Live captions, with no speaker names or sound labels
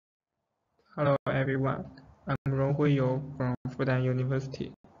Hello everyone, I'm Ronghui You from Fudan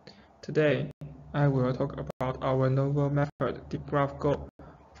University. Today, I will talk about our novel method DeepGraphGO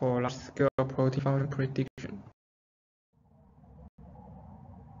for large-scale protein function prediction.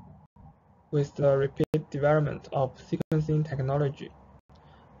 With the rapid development of sequencing technology,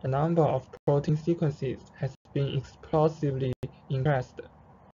 the number of protein sequences has been explosively increased.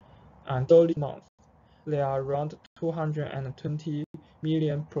 And this month, there are around 220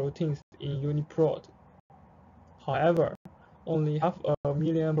 million proteins in UniProt. However, only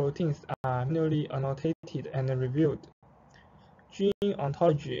 500,000 proteins are manually annotated and reviewed. Gene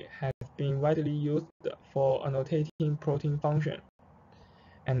ontology has been widely used for annotating protein function,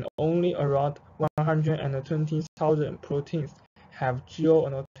 and only around 120,000 proteins have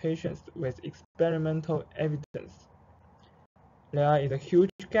geo-annotations with experimental evidence. There is a huge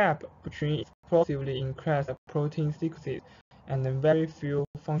gap between explosively increased protein sequences and very few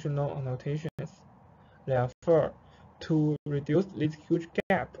functional annotations. Therefore, to reduce this huge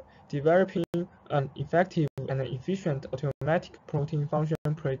gap, developing an effective and efficient automatic protein function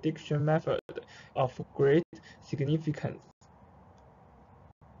prediction method of great significance.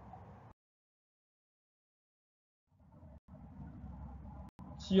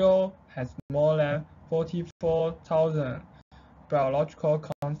 GEO has more than 44,000 biological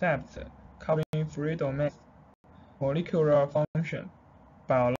concepts covering 3 domains: molecular function,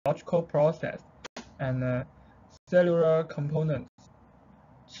 biological process, and cellular components.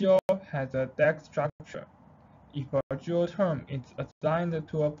 GEO has a DEX structure. If a GEO term is assigned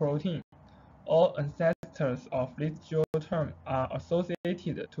to a protein, all ancestors of this GEO term are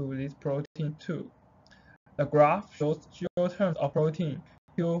associated to this protein too. The graph shows GEO terms of protein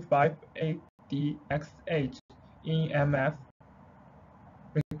Q5ADXH in MF.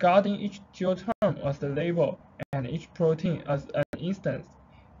 Regarding each GEO term as a label and each protein as an instance,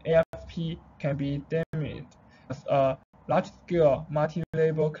 AFP can be defined as a large-scale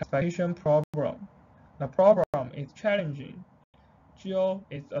multi-label classification problem. The problem is challenging. GEO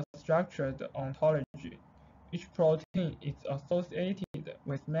is a structured ontology. Each protein is associated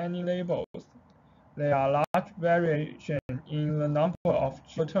with many labels. There are large variations in the number of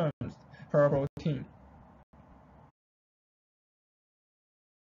GEO terms per protein.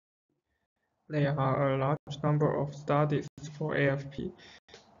 There are a large number of studies for AFP.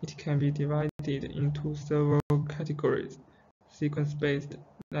 It can be divided into several categories: sequence-based,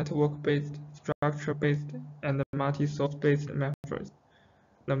 network-based, structure-based, and multi-source-based methods.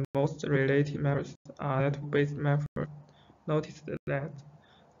 The most related methods are network-based methods. Notice that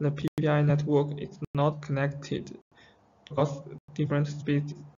the PPI network is not connected across different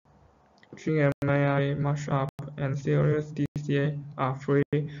species. GMAI, mashup, and series DCA are free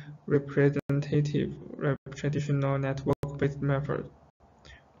representative traditional network-based methods.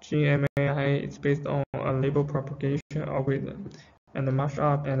 GMAI is based on a label propagation algorithm, and the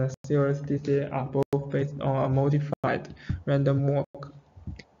mashup and series DCA are both based on a modified random walk.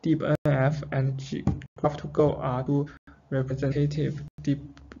 DeepNF and DeepGraphGO are 2 representative deep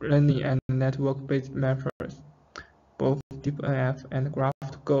learning and network-based methods. Both DeepNF and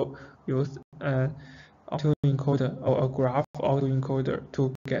DeepGraphGO use an autoencoder or a graph autoencoder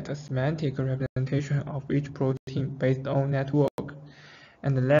to get a semantic representation of each protein based on network,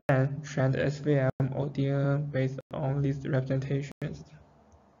 and then train SVM or DNN based on these representations.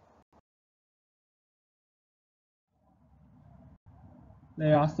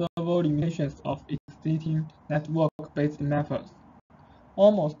 There are several limitations of existing network-based methods.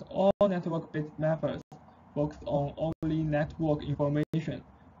 Almost all network-based methods focus on only network information,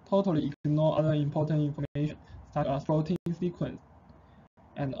 totally ignore other important information such as protein sequence.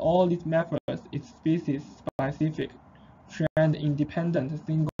 And all these methods is species-specific, trained independent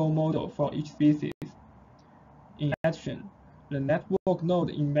single model for each species. In addition, the network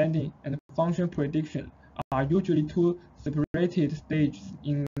node embedding and function prediction are usually 2 separated stages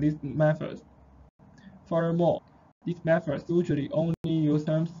in these methods. Furthermore, these methods usually only use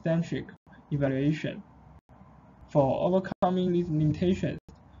term-centric evaluation. For overcoming these limitations,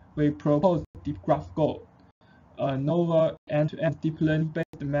 we propose DeepGraphGO, a novel end-to-end deep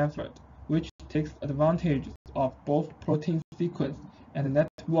learning-based method which takes advantage of both protein sequence and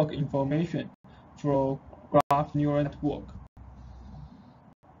network information through graph neural network.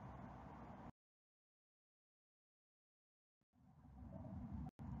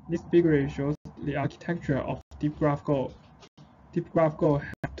 This figure shows the architecture of DeepGraphGO. DeepGraphGO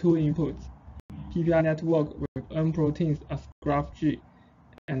has 2 inputs: PPI network with n proteins as graph G,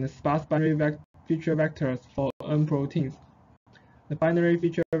 and sparse binary feature vectors for n proteins. The binary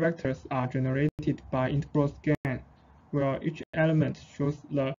feature vectors are generated by interval scan, where each element shows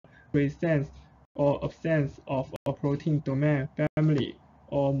the presence or absence of a protein domain, family,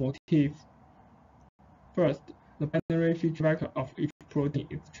 or motif. First, the binary feature vector of each protein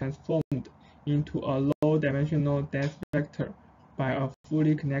is transformed into a low-dimensional dense vector by a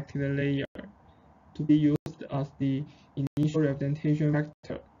fully connected layer to be used as the initial representation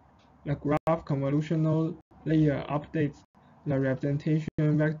vector. The graph convolutional layer updates the representation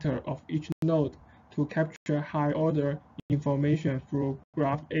vector of each node to capture high-order information through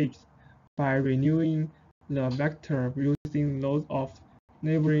graph edges by renewing the vector using those of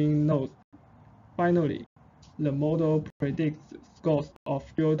neighboring nodes. Finally, the model predicts scores of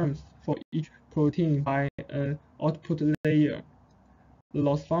real terms for each protein by an output layer. The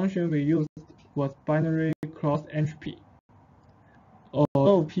loss function we used was binary cross-entropy.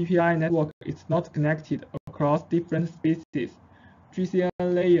 Although PPI network is not connected across different species, GCN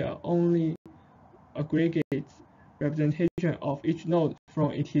layer only aggregates representation of each node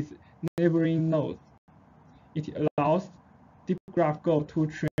from its neighboring nodes. It allows DeepGraphGO to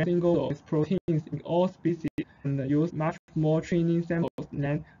train single-dose proteins in all species and use much more training samples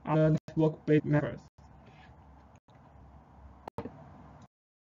than other network-based methods.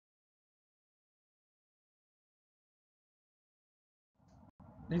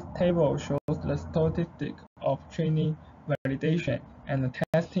 This table shows the statistics of training, validation, and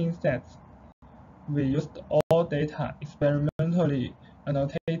testing sets. We used all data experimentally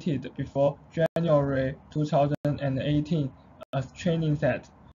annotated before January 2018 as training set,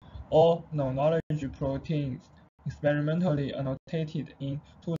 all non-knowledge proteins experimentally annotated in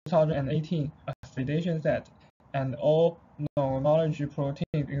 2018 as validation set, and all non-knowledge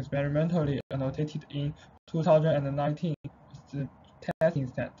proteins experimentally annotated in 2019 as the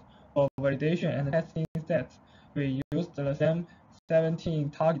testing set. For validation and testing sets, we used the same 17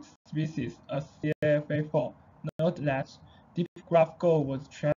 target species as CFA4. Note that DeepGraphGO was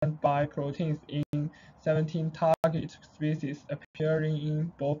trained by proteins in 17 target species appearing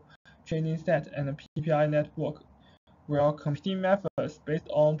in both training set and PPI network, while competing methods based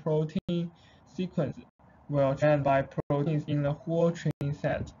on protein sequence were trained by proteins in the whole training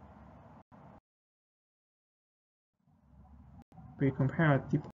set. We compared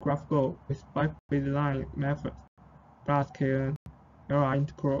DeepGraphGO with 5 baseline methods: BLASTKN,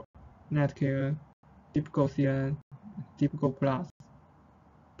 LRIntPro, NetKN, DeepGoCN, DeepGo+.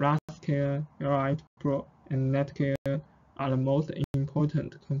 BLASTKN, LRIntPro, and NetKN are the most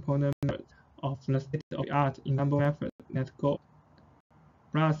important component methods of the state-of-the-art in-number method NetGo.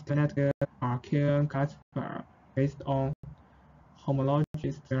 BLAST and NetKN are KN classifiers based on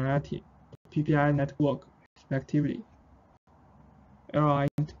homologous generality, PPI network, respectively.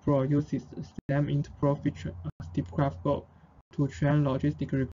 LRIntPro uses the same intPro feature as DeepGraphGO to train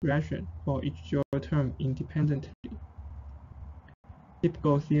logistic regression for each dual term independently.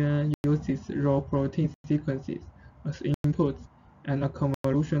 DeepGoCN uses raw protein sequences as inputs and a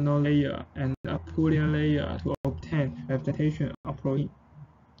convolutional layer and a Boolean layer to obtain representation of protein.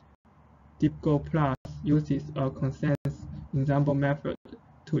 DeepGo+ uses a consensus ensemble method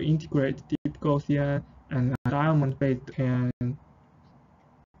to integrate DeepGoCN and a diamond-based KN.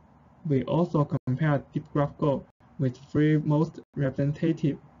 We also compared DeepGraphGO with 3 most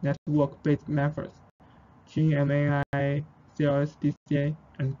representative network-based methods: GMAI, CLSDCA,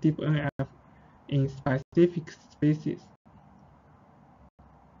 and DeepNF in specific species.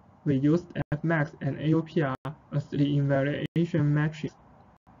 We used Fmax and AUPR as the evaluation metrics.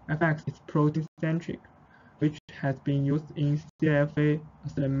 Fmax is protein-centric, which has been used in CFA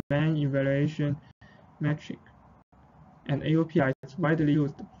as the main evaluation metric, and AUPR is widely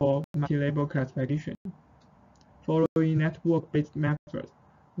used for multi-label classification. Following network-based methods,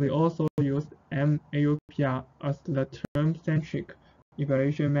 we also used MAUPR as the term-centric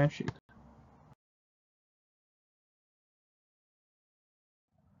evaluation metric.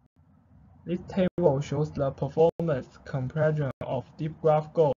 This table shows the performance comparison of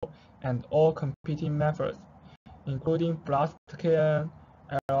DeepGraphGO and all competing methods, including BLASTKN,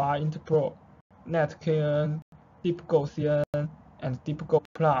 LRIntPro, NetKN, DeepGoCN, and DeepGo+.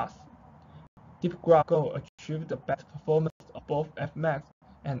 DeepGraphGO achieved the best performance of both Fmax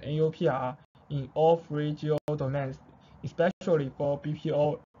and AUPR in all 3 geodomains, especially for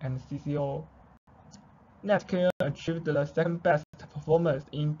BPO and CCO. NetKN achieved the second best performance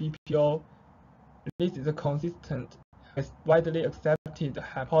in BPO. This is consistent with widely accepted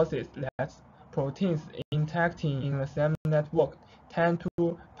hypothesis that proteins interacting in the same network tend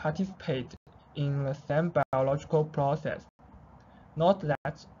to participate in the same biological process. Note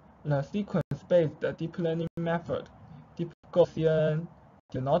that the sequence-based deep learning method, DeepGoCN,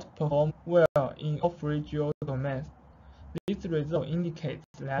 did not perform well in all 3 geodomains. This result indicates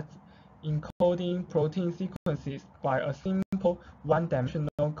that encoding protein sequences by a simple one-dimensional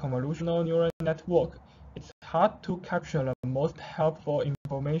convolutional neural network is hard to capture the most helpful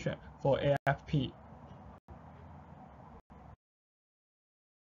information for AFP.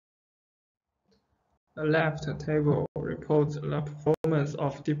 The left table reports the performance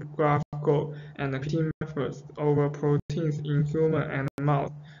of DeepGraphGO and competing methods over proteins in human and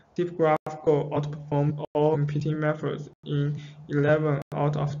mouse. DeepGraphGO outperformed all competing methods in 11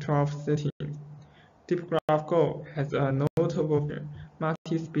 out of 12 settings. DeepGraphGO has a notable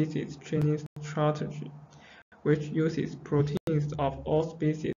multi-species training strategy, which uses proteins of all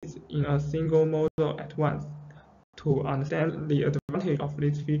species in a single model at once. To understand the advantage of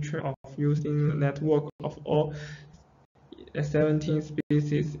this feature of using the network of all 17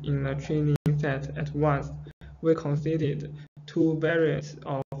 species in a training set at once, we considered two variants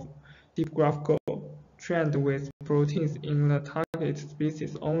of DeepGraphGO: trained with proteins in the target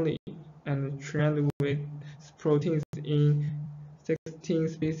species only, and trained with proteins in 16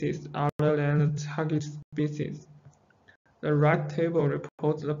 species other than the target species. The right table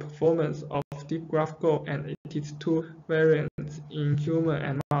reports the performance of DeepGraphGO and its two variants in human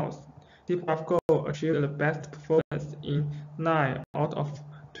and mouse. DeepGraphGO achieved the best performance in 9 out of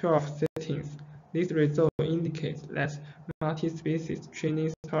 12 settings. This result indicates that multi-species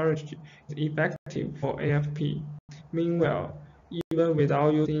training strategy is effective for AFP. Meanwhile, even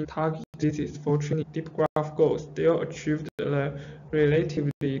without using target species for training, DeepGraphGO still achieved a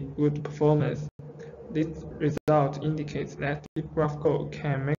relatively good performance. This result indicates that DeepGraphGO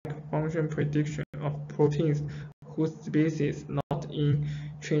can make function prediction of proteins whose species not in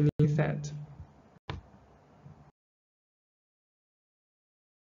training set.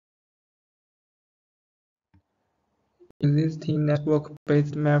 Existing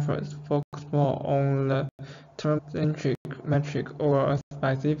network-based methods focus more on the term-centric metric over a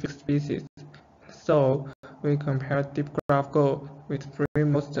specific species. So, we compare DeepGraphGO with three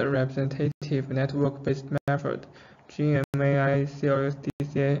most representative network-based methods: GMAI,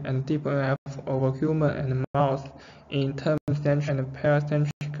 CLUS-DCA, and DeepNF over human and mouse in term-centric and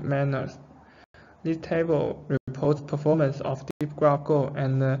pair-centric manners. This table reports performance of DeepGraphGO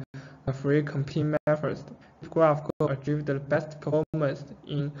and the three competing methods. DeepGraphGO achieved the best performance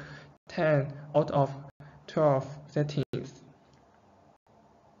in 10 out of 12 settings.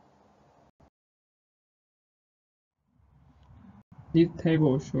 This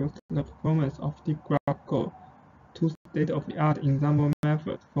table shows the performance of DeepGraphGO, two state-of-the-art example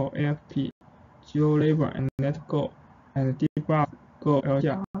methods for AFP, GeoLabel and NetGo, and DeepGraphGO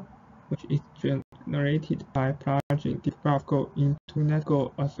LTR, which is generated by plugging DeepGraphGO into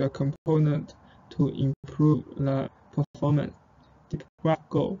NetGo as a component to improve the performance.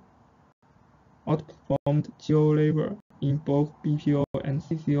 DeepGraphGO outperformed GeoLabel in both BPO and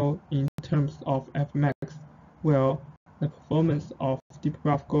CCO in terms of Fmax, while the performance of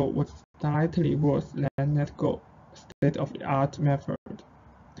DeepGraphGO was slightly worse than NetGo, a state-of-the-art method.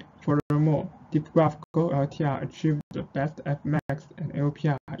 Furthermore, DeepGraphGO LTR achieved the best Fmax and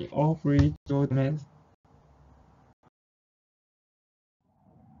LPR in all three domains.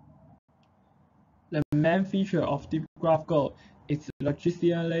 The main feature of DeepGraphGO is the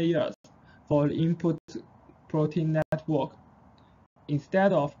GCN layers for the input protein network.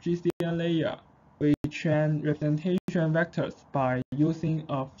 Instead of GCN layer, we train representation vectors by using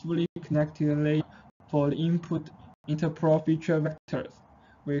a fully connected layer for the input interpro feature vectors.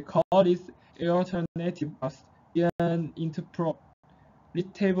 We call this alternative as DN interpro. This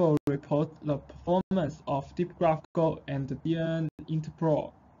table reports the performance of DeepGraphGO and DN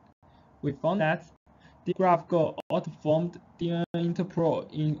interpro. We found that DeepGraphGO outperformed DN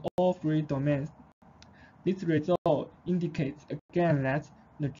interpro in all three domains. This result indicates again that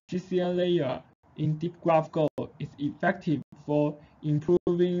the GCN layer in DeepGraphGO is effective for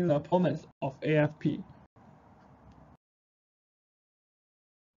improving the performance of AFP.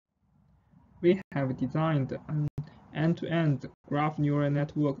 We have designed an end-to-end graph neural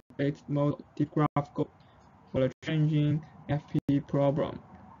network-based model, DeepGraphGO, for the changing AFP problem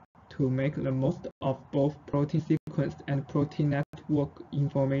to make the most of both protein sequence and protein network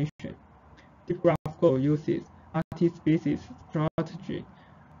information. DeepGraphGO uses multi-species strategy,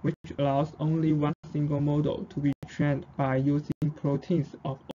 which allows only one single model to be trained by using proteins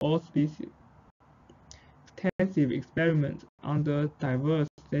of all species. Extensive experiments under diverse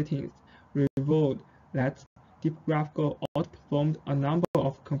settings revealed that DeepGraphGO outperformed a number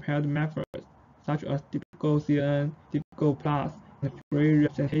of compared methods, such as DeepGo CNN, DeepGo Plus, and free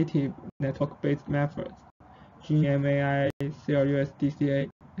representative network-based methods, GMAI, CLUS-DCA,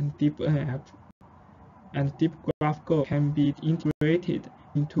 and DeepNF. and DeepGraphGO can be integrated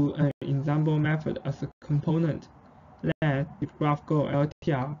into an ensemble method as a component. Then DeepGraphGO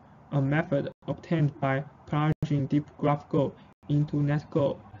LTR, a method obtained by plugging DeepGraphGO into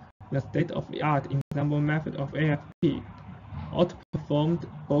NetGo, the state-of-the-art ensemble method of AFP, outperformed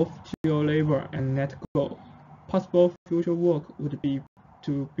both GeoLabel and NetGo. Possible future work would be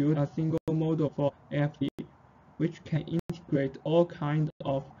to build a single model for AFP, which can integrate all kinds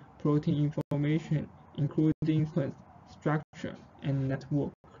of protein information, including sequence, structure, and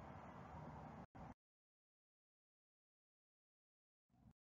network.